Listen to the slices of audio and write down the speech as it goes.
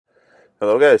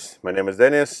Hello guys, my name is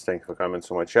Dennis, thank you for coming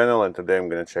to my channel, and today I'm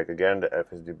going to check again the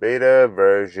FSD beta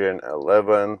version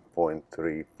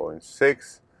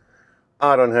 11.3.6.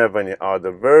 I don't have any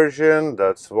other version,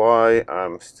 that's why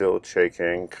I'm still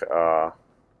checking that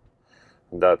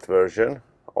version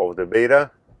of the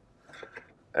beta.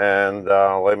 And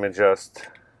let me just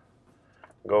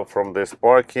go from this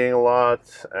parking lot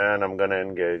and I'm gonna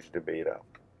engage the beta.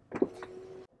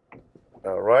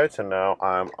 Alright, so now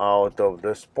I'm out of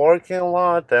this parking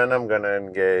lot and I'm gonna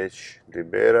engage the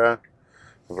beta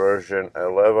version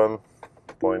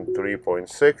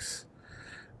 11.3.6,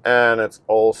 and it's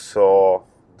also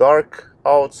dark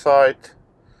outside.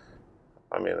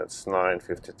 I mean, it's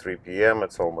 9:53 p.m.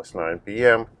 It's almost 9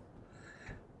 p.m.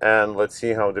 and let's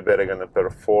see how the beta gonna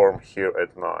perform here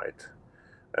at night.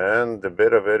 And the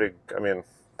beta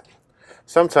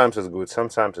sometimes it's good,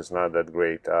 sometimes it's not that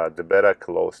great. The beta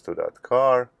close to that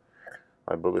car.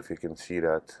 I believe you can see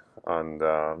that on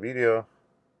the video.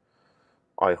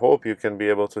 I hope you can be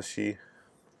able to see.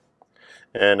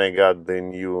 And I got the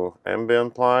new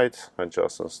ambient light. I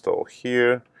just installed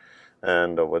here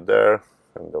and over there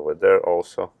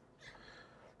also.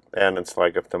 And it's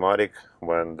like automatic.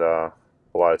 When the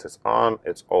light is on,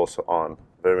 it's also on.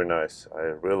 Very nice. I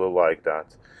really like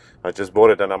that. I just bought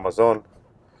it on Amazon.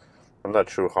 I'm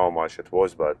not sure how much it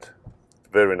was, but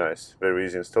very nice. Very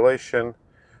easy installation.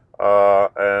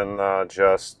 And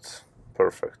just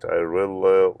perfect. I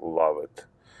really love it.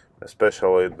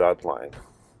 Especially that line.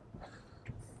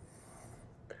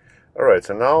 Alright,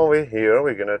 so now we're here,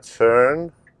 we're gonna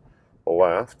turn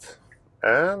left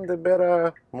and the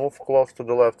beta move close to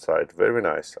the left side. Very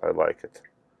nice, I like it.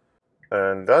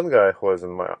 And that guy who was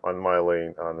on my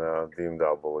lane on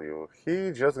BMW,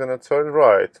 he just gonna turn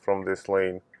right from this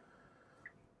lane.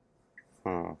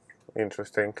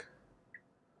 Interesting.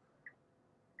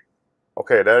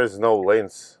 Okay, there is no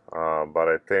lanes, but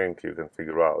I think you can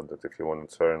figure out that if you want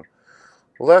to turn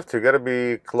left, you gotta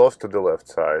be close to the left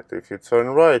side. If you turn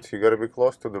right, you gotta be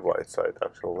close to the right side.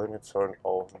 Actually, let me turn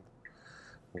on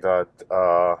that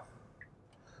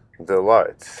the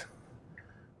lights.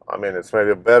 I mean, it's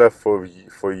maybe better for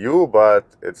you,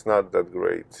 but it's not that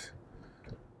great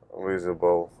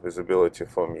visibility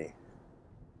for me.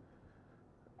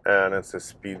 And it's a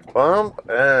speed bump,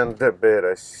 and the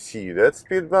beta see that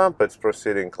speed bump. It's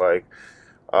proceeding like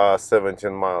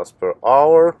 17 miles per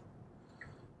hour.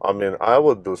 I mean, I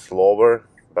would do slower,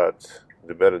 but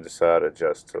the beta decided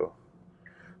just to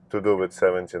do with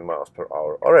 17 miles per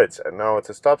hour. Alright, and now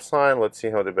it's a stop sign. Let's see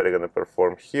how the beta gonna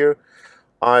perform here.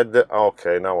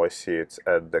 Okay, now I see it's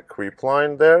at the creep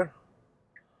line there.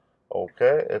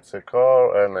 Okay, it's a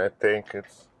car, and I think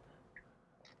it's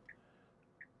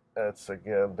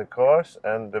again the cars,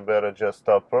 and the beta just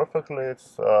stopped perfectly. It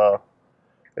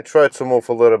tried to move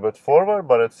a little bit forward,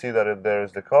 but it see that there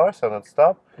is the cars, and it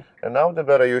stopped. And now the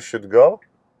beta, you should go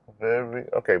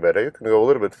okay, beta, you can go a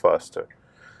little bit faster.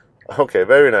 Okay,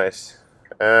 very nice.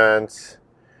 And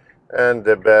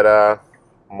the beta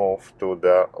move to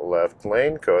the left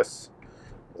lane because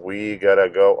we gotta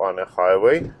go on a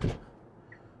highway.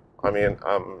 I mean,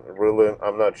 I'm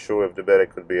not sure if the beta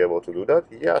could be able to do that.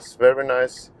 Yes, very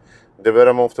nice. The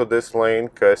beta move to this lane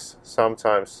because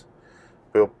sometimes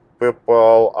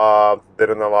people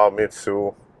didn't allow me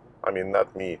to, I mean,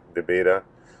 not me, the beta,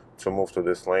 to move to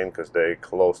this lane because they're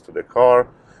close to the car.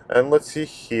 And let's see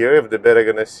here if the beta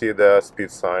gonna see the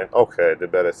speed sign. Okay, the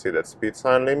beta see that speed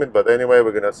sign limit, but anyway,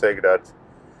 we're gonna take that.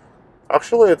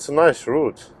 Actually, it's a nice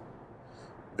route.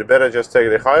 The beta just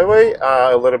take the highway,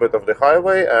 a little bit of the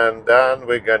highway, and then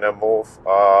we're gonna move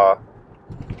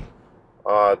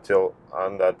till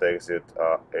on that exit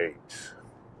 8,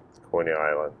 Coney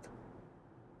Island.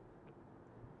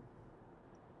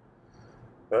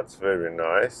 That's very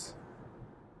nice.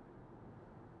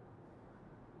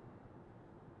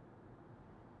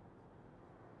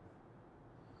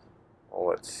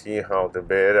 Let's see how the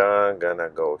beta gonna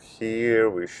go here.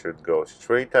 We should go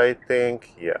straight, I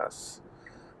think. Yes,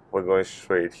 we're going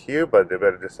straight here, but the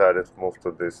beta decided to move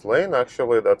to this lane.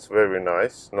 Actually, that's very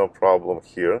nice. No problem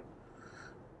here.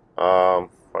 I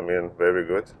mean, very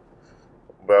good.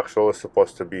 We're actually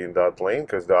supposed to be in that lane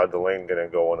because the other lane gonna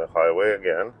go on a highway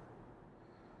again.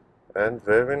 And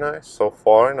very nice. So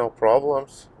far, no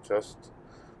problems. Just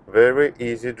very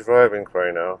easy driving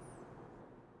right now.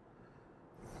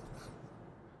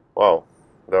 Wow,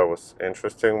 that was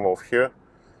interesting move here.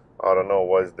 I don't know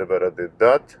why the beta did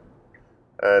that.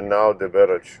 And now the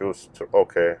beta choose to,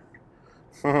 okay.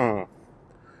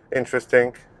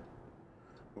 Interesting.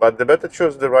 But the beta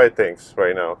choose the right things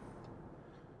right now.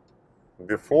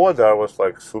 Before that was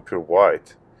like super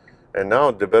white. And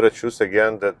now they better choose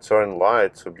again the turn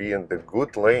light to be in the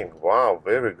good lane. Wow,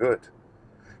 very good.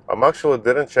 I'm actually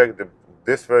didn't check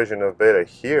this version of beta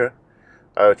here.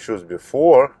 I choose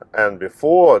before, and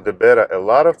before the beta, a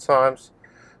lot of times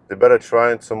the beta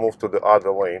trying to move to the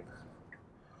other lane.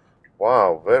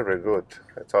 Wow, very good.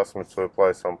 It asked me to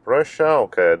apply some pressure.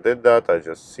 Okay, I did that. I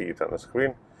just see it on the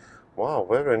screen. Wow,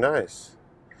 very nice.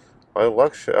 I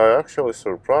actually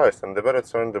surprised, and they better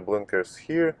turn the blinkers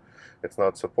here. It's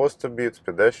not supposed to be, it's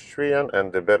pedestrian,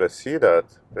 and they better see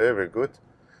that. Very good.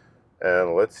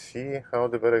 And let's see how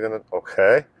they better gonna,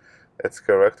 okay. It's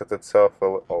corrected itself,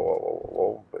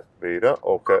 beta,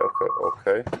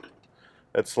 okay.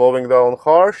 It's slowing down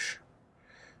harsh,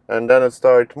 and then it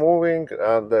started moving,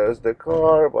 and there's the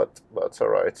car, but that's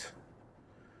alright.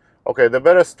 Okay, they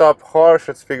better stop harsh,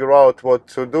 let's figure out what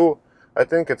to do. I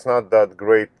think it's not that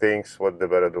great things what they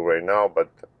better do right now, but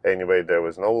anyway, there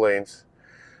was no lanes.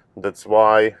 That's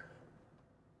why.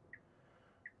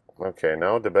 Okay,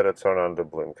 now they better turn on the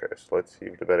blinkers. Let's see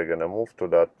if they better gonna move to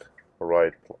that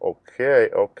right. Okay.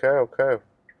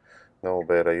 No,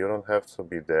 beta, you don't have to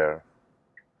be there.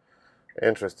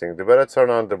 Interesting. They better turn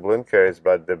on the blinkers,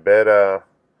 but they better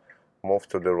move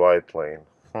to the right lane.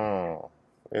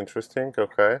 Interesting.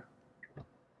 Okay.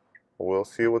 We'll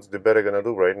see what's the better gonna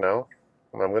do right now.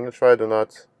 I'm gonna try to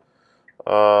not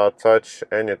touch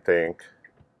anything.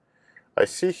 I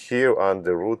see here on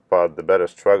the root part the better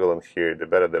struggling here, the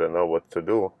better didn't know what to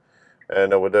do.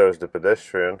 And over there is the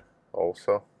pedestrian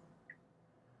also.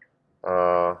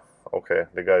 Okay,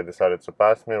 the guy decided to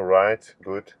pass me, right,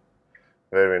 good.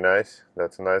 Very nice,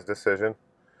 that's a nice decision.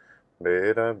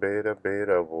 Beta,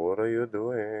 what are you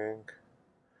doing?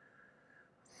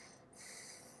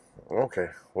 Okay,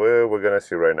 we're gonna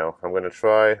see right now. I'm gonna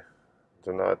try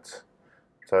to not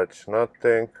touch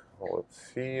nothing. Let's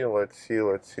see if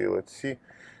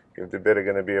the beta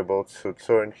gonna be able to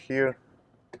turn here.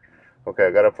 Okay,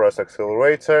 I gotta press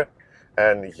accelerator,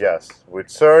 and yes, we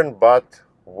turn, but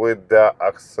with the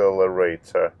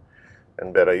accelerator.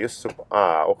 And beta used to,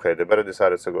 okay, the beta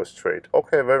decided to go straight.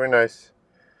 Okay, very nice.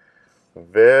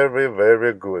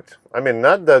 Very good. I mean,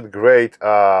 not that great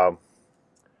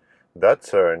that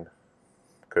turn,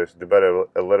 because the beta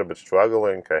a little bit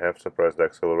struggling. I have to press the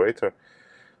accelerator,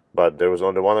 but there was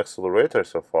only one accelerator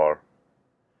so far.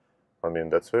 I mean,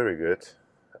 that's very good.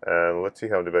 And let's see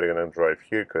how the beta gonna drive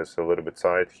here, because a little bit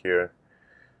tight here.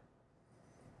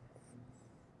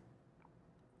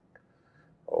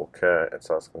 Okay, it's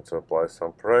asking to apply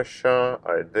some pressure.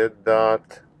 I did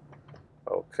that.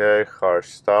 Okay, harsh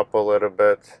stop a little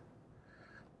bit,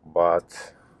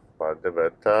 but the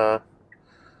beta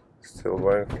still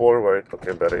going forward.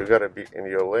 Okay, beta, you gotta be in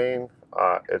your lane.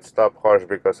 It stopped harsh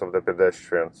because of the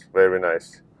pedestrians. Very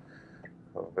nice.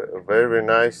 Very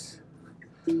nice.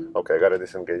 Okay, I gotta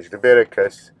disengage the beta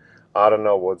because I don't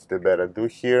know what's the beta do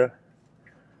here.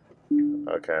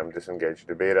 Okay, I'm disengaged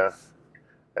the beta,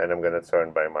 and I'm gonna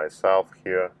turn by myself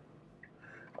here.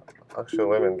 Actually,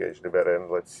 let me engage the beta and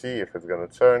let's see if it's gonna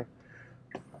turn.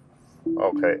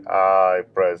 Okay, I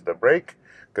pressed the brake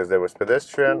because there was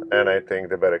pedestrian, and I think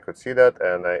the beta could see that,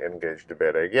 and I engaged the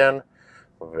beta again.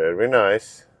 Very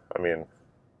nice. I mean,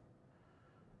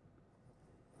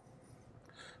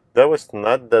 that was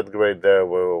not that great there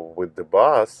with the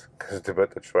bus, because the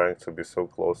beta trying to be so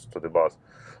close to the bus.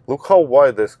 Look how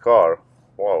wide this car.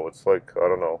 Wow, it's like, I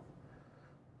don't know,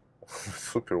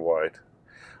 super wide.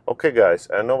 Okay guys,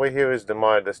 and over here is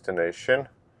my destination.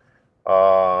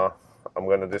 I'm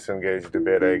gonna disengage the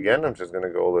beta again. I'm just gonna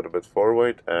go a little bit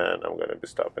forward, and I'm gonna be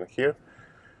stopping here.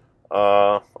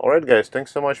 Alright guys,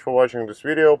 thanks so much for watching this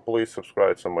video. Please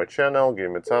subscribe to my channel,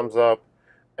 give me a thumbs up,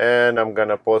 and I'm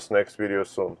gonna post next video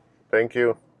soon. Thank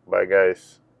you. Bye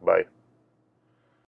guys. Bye.